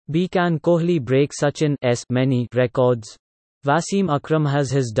Can Kohli break Sachin's many records? Wasim Akram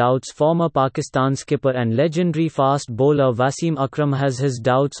has his doubts. Former Pakistan skipper and legendary fast bowler Wasim Akram has his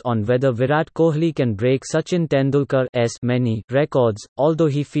doubts on whether Virat Kohli can break Sachin Tendulkar's many records, although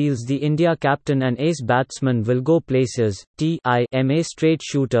he feels the India captain and ace batsman will go places. I am a straight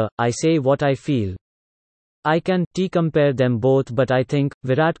shooter, I say what I feel. I can compare them both, but I think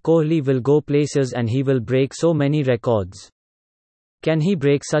Virat Kohli will go places and he will break so many records. Can he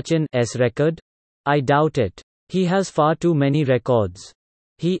break Sachin's record? I doubt it. He has far too many records.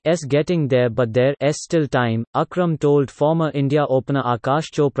 He's getting there, but there's still time, Akram told former India opener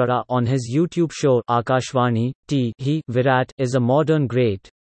Akash Chopra on his YouTube show Akashvani. Virat is a modern great.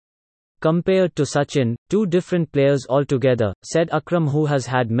 Compared to Sachin, two different players altogether, said Akram, who has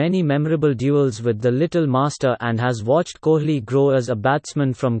had many memorable duels with the little master and has watched Kohli grow as a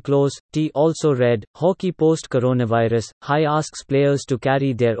batsman from close. Also read, Hockey post-coronavirus, high asks players to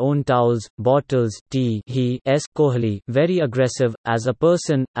carry their own towels, bottles. Kohli, very aggressive, as a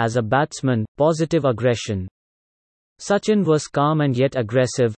person, as a batsman, positive aggression. Sachin was calm and yet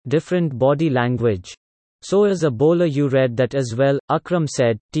aggressive, different body language. So as a bowler you read that as well, Akram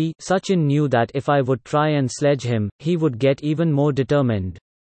said. Sachin knew that if I would try and sledge him, he would get even more determined.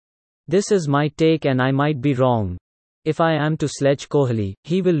 This is my take and I might be wrong. If I am to sledge Kohli,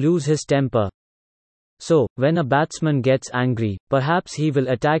 he will lose his temper. So, when a batsman gets angry, perhaps he will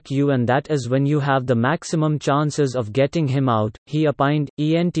attack you, and that is when you have the maximum chances of getting him out, he opined.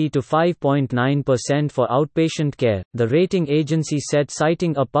 ENT to 5.9% for outpatient care, the rating agency said,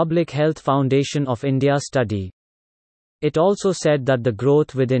 citing a Public Health Foundation of India study. It also said that the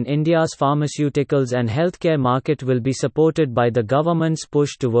growth within India's pharmaceuticals and healthcare market will be supported by the government's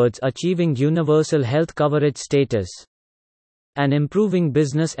push towards achieving universal health coverage status. An improving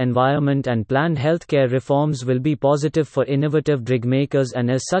business environment and planned healthcare reforms will be positive for innovative drug makers,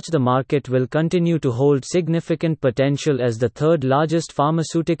 and as such the market will continue to hold significant potential as the third largest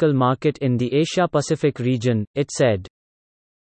pharmaceutical market in the Asia-Pacific region, it said.